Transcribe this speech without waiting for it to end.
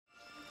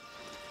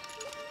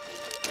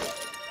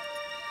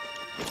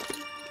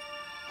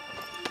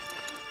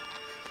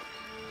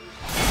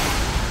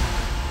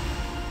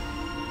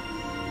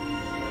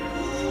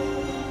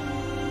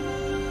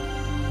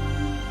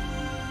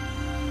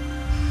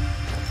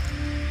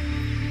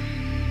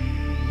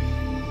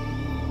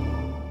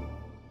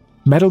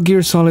Metal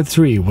Gear Solid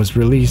 3 was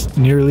released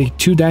nearly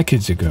 2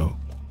 decades ago,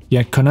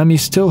 yet Konami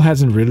still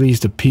hasn't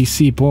released a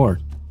PC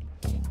port.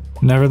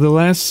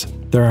 Nevertheless,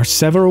 there are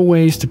several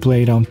ways to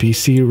play it on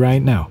PC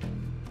right now.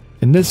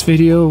 In this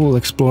video, we'll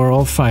explore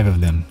all 5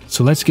 of them,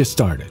 so let's get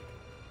started.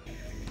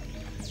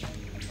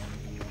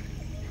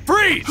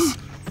 Freeze!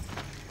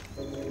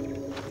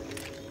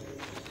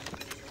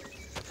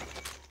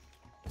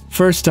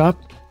 First up,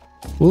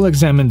 we'll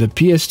examine the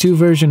PS2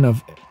 version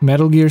of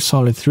Metal Gear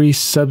Solid 3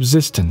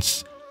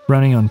 Subsistence,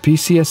 running on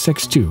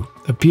PCSX2,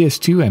 a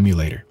PS2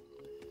 emulator.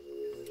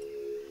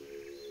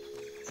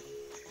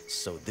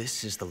 So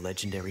this is the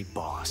legendary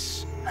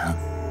boss.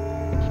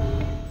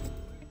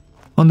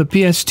 On the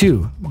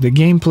PS2, the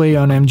gameplay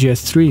on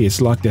MGS3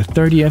 is locked at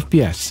 30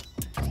 FPS,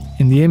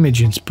 and the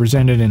image is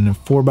presented in a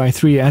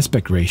 4:3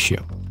 aspect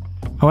ratio.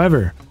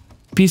 However,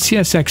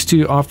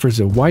 PCSX2 offers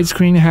a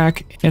widescreen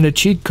hack and a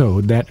cheat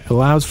code that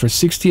allows for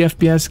 60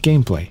 FPS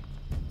gameplay.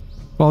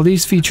 While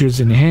these features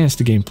enhance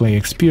the gameplay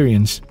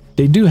experience,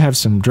 they do have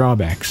some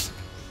drawbacks.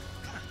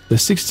 The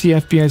 60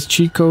 FPS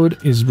cheat code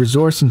is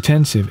resource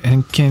intensive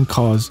and can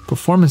cause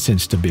performance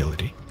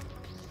instability.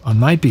 On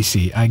my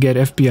PC, I get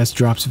FPS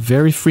drops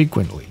very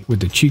frequently with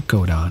the cheat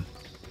code on.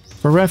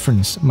 For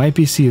reference, my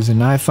PC is an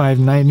i5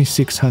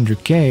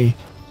 9600K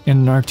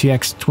and an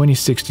RTX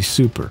 2060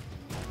 Super.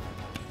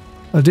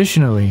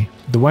 Additionally,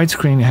 the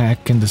widescreen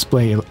hack can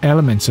display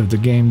elements of the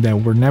game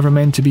that were never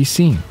meant to be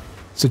seen,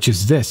 such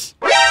as this.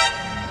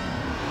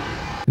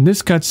 In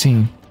this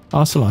cutscene,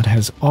 Ocelot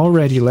has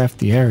already left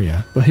the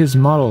area, but his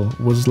model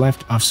was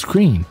left off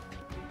screen,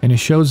 and it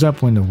shows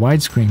up when the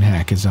widescreen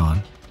hack is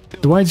on.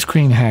 The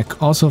widescreen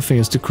hack also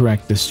fails to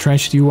correct the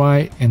stretched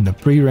UI and the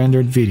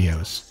pre-rendered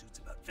videos.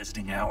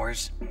 Visiting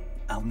hours?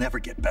 I'll never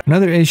get back.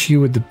 Another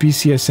issue with the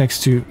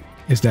PCSX2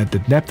 is that the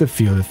depth of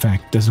field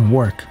effect doesn't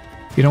work.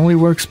 It only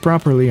works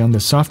properly on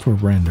the software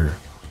renderer.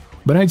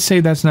 But I'd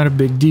say that's not a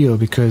big deal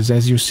because,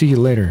 as you'll see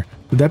later,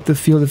 the depth of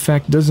field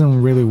effect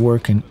doesn't really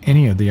work in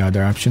any of the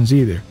other options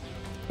either,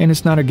 and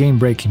it's not a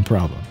game-breaking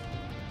problem.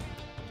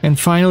 And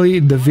finally,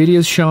 the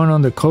videos shown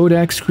on the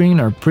codec screen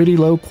are pretty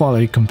low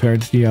quality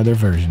compared to the other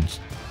versions.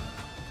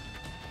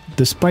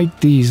 Despite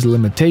these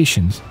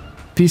limitations,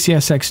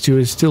 PCSX2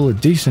 is still a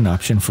decent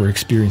option for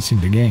experiencing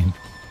the game.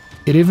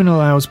 It even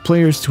allows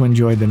players to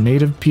enjoy the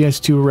native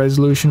PS2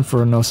 resolution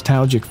for a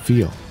nostalgic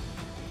feel.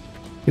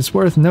 It's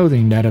worth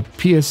noting that a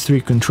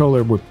PS3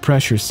 controller with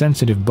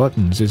pressure-sensitive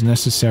buttons is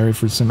necessary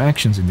for some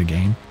actions in the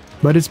game,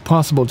 but it's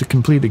possible to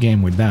complete the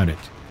game without it.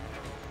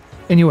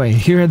 Anyway,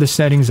 here are the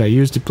settings I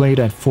used to play it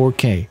at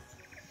 4K.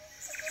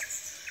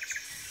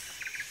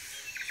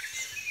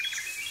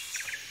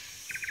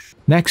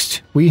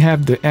 Next, we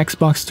have the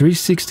Xbox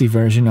 360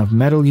 version of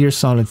Metal Gear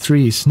Solid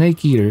 3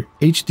 Snake Eater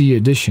HD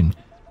Edition,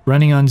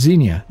 running on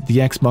Xenia, the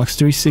Xbox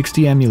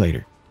 360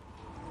 emulator.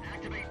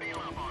 Activate the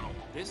alarm model.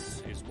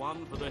 This is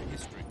one for the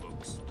history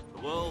books.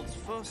 The world's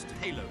first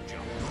Halo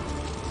jump.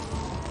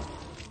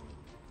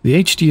 The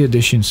HD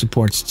Edition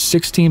supports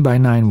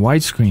 16:9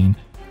 widescreen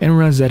and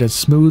runs at a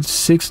smooth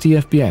 60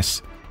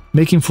 FPS,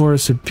 making for a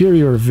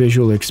superior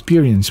visual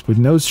experience with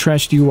no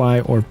stretched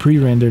UI or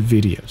pre-rendered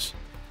videos.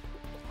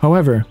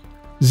 However,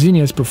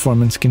 Xenia's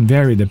performance can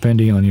vary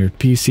depending on your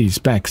PC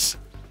specs.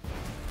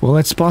 While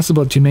it's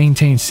possible to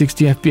maintain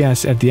 60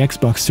 FPS at the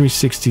Xbox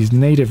 360's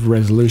native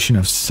resolution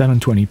of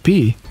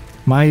 720p,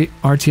 my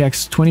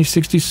RTX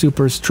 2060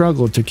 Super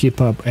struggled to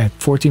keep up at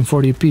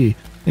 1440p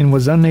and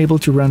was unable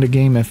to run the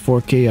game at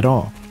 4K at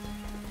all.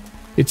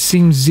 It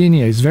seems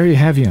Xenia is very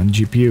heavy on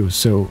GPU,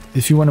 so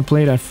if you want to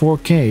play it at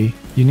 4K,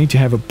 you need to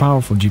have a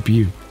powerful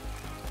GPU.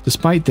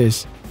 Despite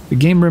this, the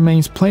game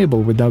remains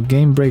playable without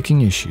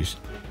game-breaking issues.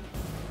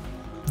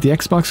 The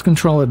Xbox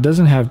controller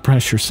doesn't have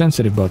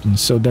pressure-sensitive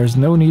buttons, so there's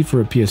no need for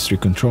a PS3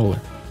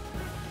 controller.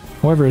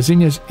 However,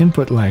 Xenia's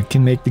input lag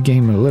can make the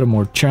game a little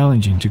more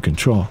challenging to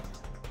control.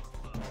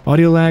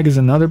 Audio lag is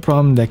another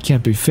problem that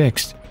can't be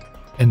fixed,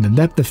 and the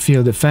depth of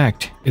field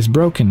effect is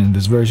broken in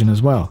this version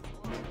as well.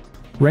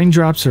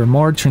 Raindrops are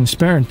more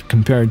transparent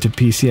compared to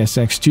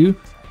PCSX2,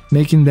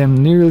 making them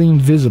nearly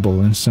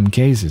invisible in some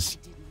cases.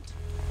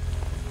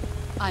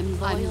 I'm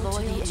loyal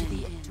to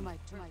the end.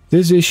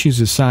 These issues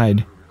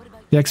aside,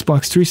 the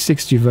Xbox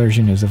 360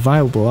 version is a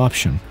viable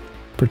option,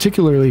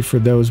 particularly for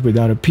those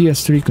without a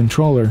PS3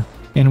 controller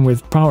and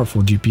with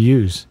powerful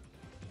GPUs.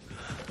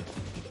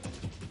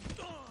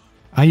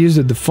 I use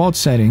the default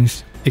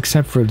settings,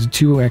 except for the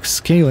 2x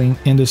scaling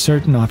and a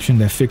certain option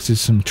that fixes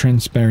some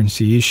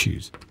transparency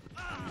issues.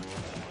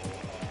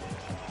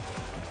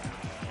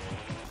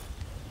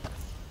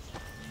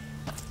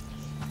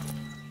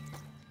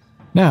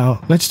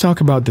 Now, let's talk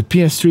about the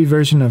PS3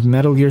 version of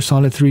Metal Gear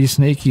Solid 3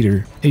 Snake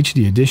Eater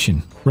HD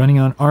Edition, running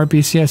on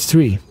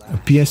RPCS3, a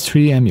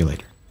PS3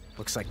 emulator.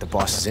 Looks like the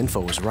boss's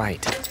info was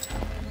right.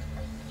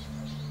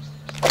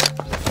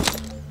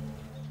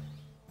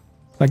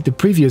 Like the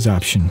previous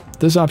option,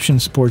 this option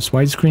supports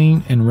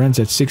widescreen and runs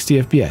at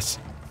 60 FPS.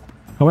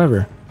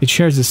 However, it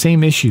shares the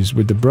same issues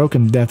with the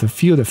broken depth of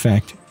field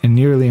effect and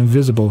nearly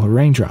invisible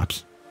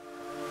raindrops.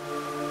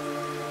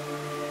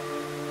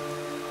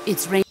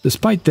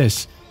 Despite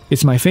this,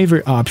 it's my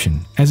favorite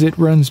option, as it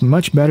runs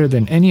much better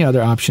than any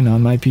other option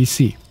on my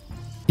PC.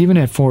 Even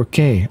at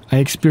 4K, I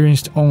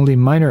experienced only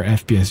minor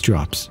FPS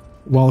drops,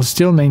 while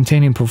still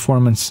maintaining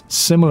performance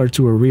similar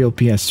to a real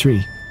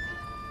PS3.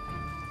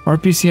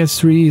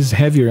 RPCS3 is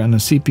heavier on the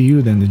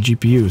CPU than the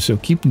GPU, so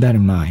keep that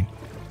in mind.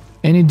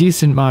 Any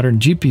decent modern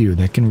GPU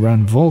that can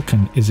run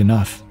Vulkan is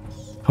enough.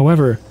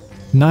 However,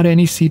 not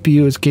any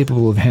CPU is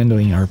capable of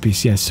handling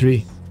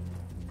RPCS3.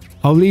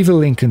 I'll leave a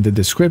link in the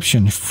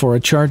description for a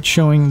chart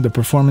showing the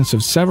performance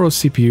of several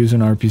CPUs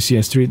on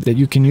RPCS3 that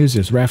you can use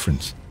as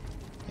reference.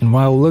 And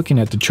while looking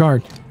at the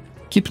chart,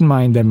 keep in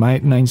mind that my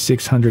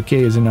 9600K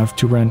is enough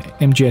to run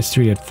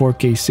MGS3 at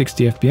 4K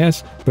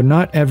 60fps, but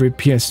not every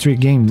PS3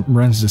 game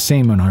runs the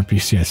same on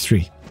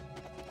RPCS3.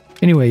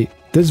 Anyway,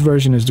 this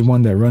version is the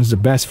one that runs the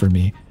best for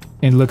me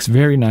and looks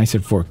very nice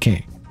at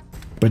 4K.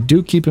 But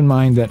do keep in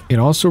mind that it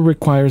also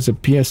requires a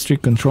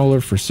PS3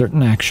 controller for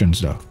certain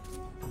actions though.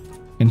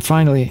 And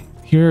finally,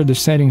 here are the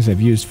settings I've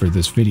used for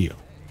this video.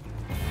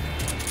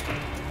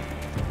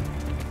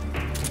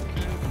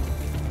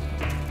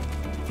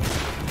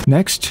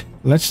 Next,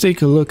 let's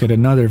take a look at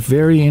another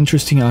very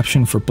interesting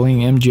option for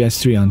playing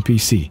MGS3 on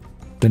PC,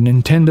 the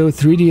Nintendo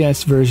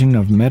 3DS version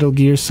of Metal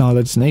Gear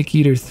Solid Snake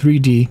Eater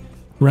 3D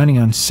running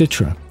on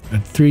Citra, a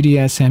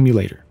 3DS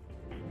emulator.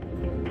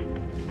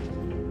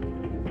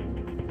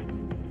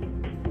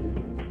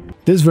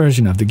 This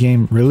version of the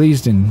game,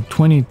 released in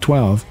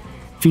 2012,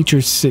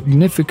 features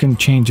significant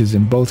changes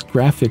in both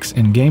graphics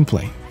and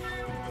gameplay.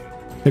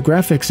 The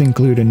graphics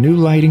include a new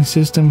lighting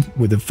system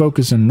with a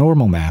focus on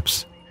normal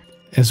maps,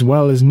 as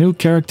well as new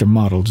character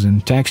models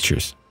and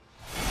textures.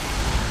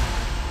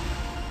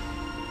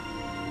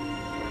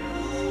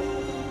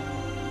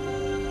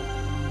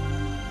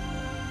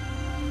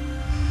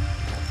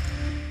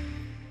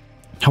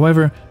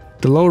 However,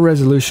 the low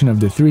resolution of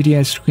the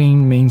 3DS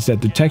screen means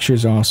that the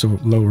textures are also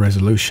low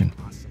resolution,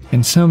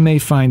 and some may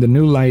find the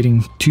new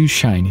lighting too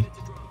shiny.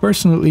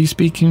 Personally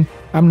speaking,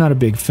 I'm not a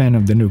big fan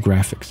of the new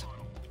graphics.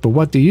 But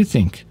what do you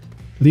think?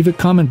 Leave a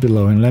comment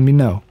below and let me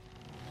know.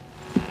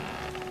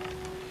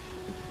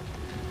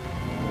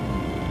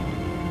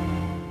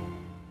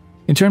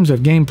 In terms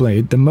of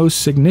gameplay, the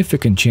most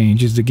significant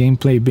change is the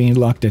gameplay being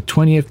locked at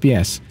 20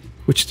 FPS,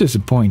 which is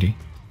disappointing.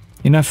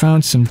 And I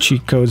found some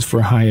cheat codes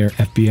for higher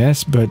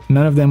FPS, but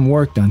none of them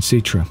worked on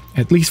Citra,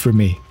 at least for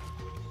me.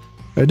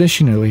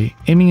 Additionally,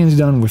 aiming is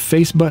done with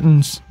face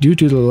buttons due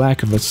to the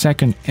lack of a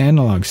second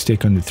analog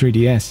stick on the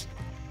 3DS.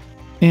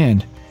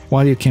 And,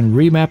 while you can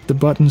remap the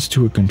buttons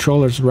to a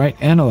controller's right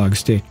analog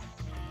stick,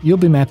 you'll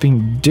be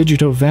mapping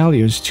digital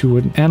values to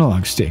an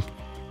analog stick,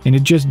 and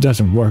it just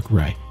doesn't work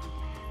right.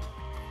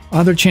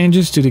 Other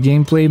changes to the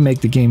gameplay make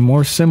the game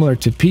more similar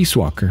to Peace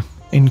Walker,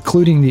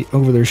 including the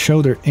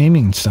over-the-shoulder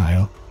aiming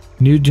style,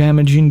 new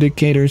damage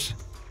indicators,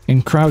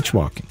 and crouch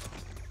walking.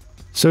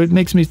 So it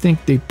makes me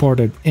think they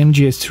ported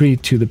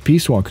MGS3 to the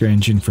Peace Walker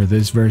engine for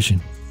this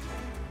version.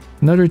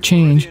 Another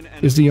change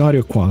is the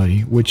audio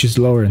quality, which is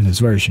lower in this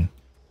version.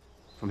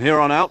 From here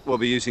on out, we'll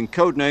be using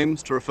code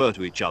names to refer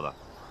to each other.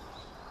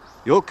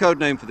 Your code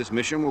name for this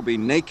mission will be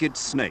Naked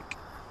Snake.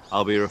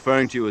 I'll be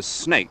referring to you as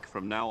Snake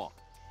from now on.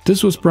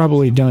 This was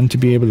probably done to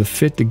be able to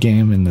fit the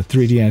game in the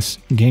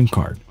 3DS game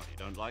card.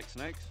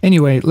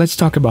 Anyway, let's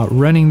talk about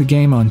running the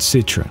game on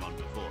Citra.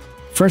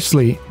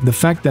 Firstly, the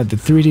fact that the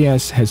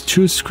 3DS has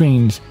two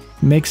screens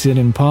makes it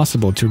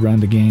impossible to run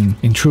the game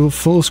in true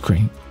full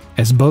screen,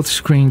 as both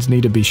screens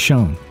need to be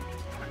shown.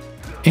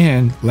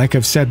 And, like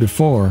I've said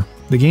before,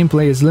 the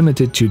gameplay is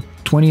limited to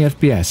 20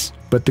 FPS,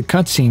 but the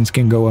cutscenes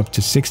can go up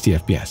to 60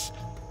 FPS.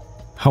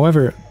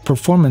 However,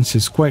 performance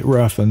is quite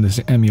rough on this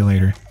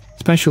emulator,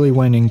 especially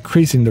when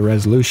increasing the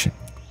resolution.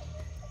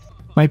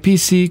 My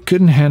PC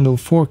couldn't handle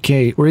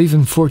 4K or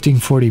even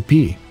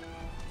 1440p.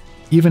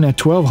 Even at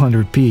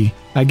 1200p,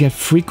 I get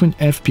frequent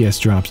FPS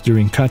drops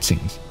during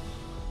cutscenes.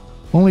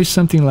 Only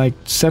something like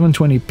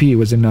 720p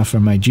was enough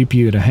for my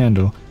GPU to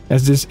handle,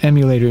 as this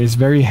emulator is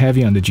very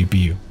heavy on the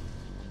GPU.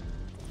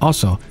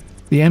 Also,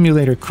 the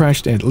emulator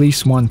crashed at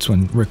least once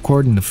when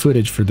recording the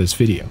footage for this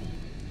video.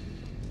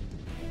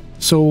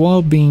 So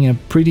while being a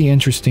pretty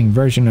interesting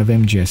version of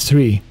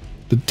MGS3,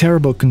 the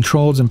terrible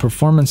controls and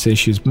performance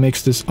issues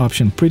makes this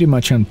option pretty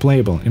much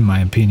unplayable in my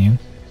opinion,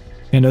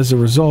 and as a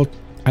result,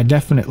 I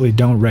definitely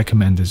don't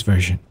recommend this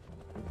version.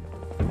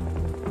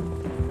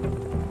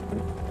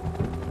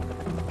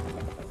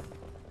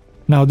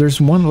 Now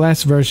there's one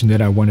last version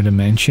that I wanted to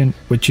mention,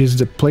 which is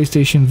the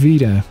PlayStation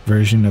Vita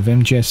version of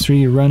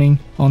MGS3 running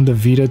on the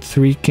Vita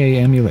 3K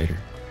emulator.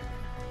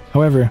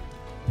 However,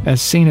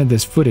 as seen in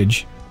this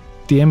footage,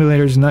 the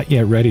emulator is not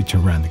yet ready to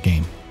run the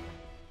game.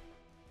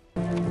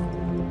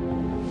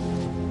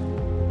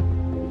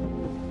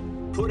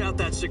 Put out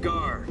that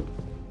cigar.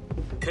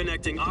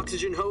 Connecting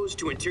oxygen hose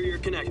to interior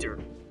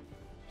connector.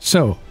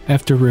 So,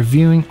 after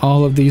reviewing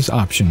all of these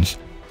options,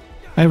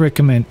 I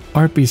recommend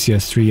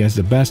RPCS3 as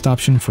the best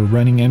option for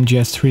running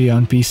MGS3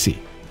 on PC.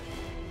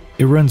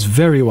 It runs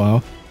very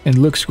well and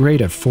looks great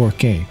at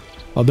 4K,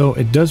 although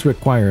it does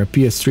require a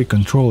PS3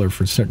 controller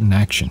for certain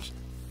actions.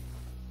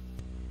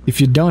 If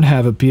you don't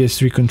have a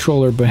PS3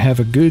 controller but have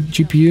a good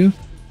GPU,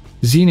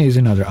 Xena is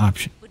another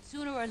option. But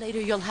sooner or later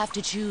you'll have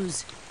to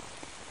choose.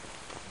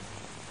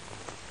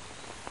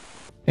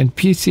 And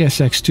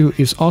PCSX2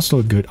 is also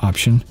a good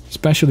option,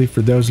 especially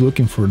for those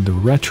looking for the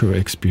retro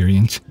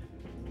experience.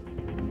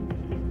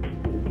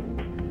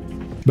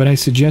 But I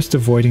suggest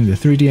avoiding the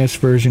 3DS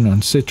version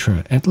on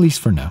Citra, at least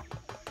for now.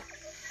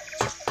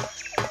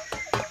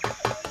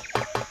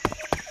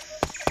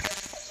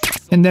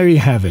 And there you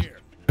have it,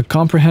 a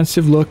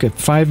comprehensive look at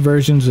 5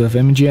 versions of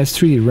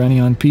MGS3 running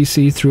on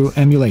PC through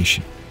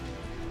emulation.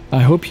 I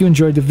hope you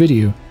enjoyed the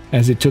video,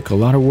 as it took a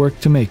lot of work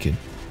to make it.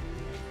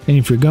 And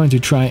if you're going to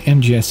try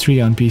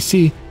MGS3 on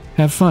PC,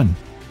 have fun.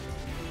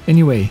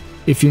 Anyway,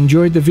 if you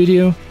enjoyed the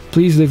video,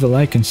 please leave a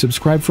like and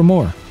subscribe for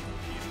more.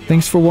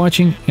 Thanks for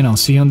watching, and I'll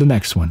see you on the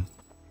next one.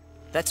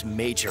 That's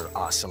major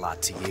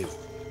ocelot to you.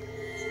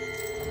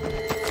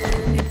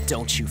 And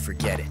don't you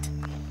forget it.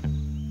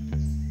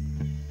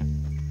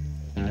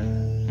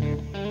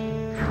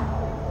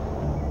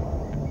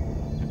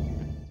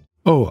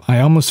 Oh, I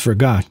almost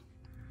forgot.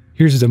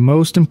 Here's the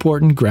most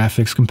important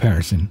graphics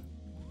comparison.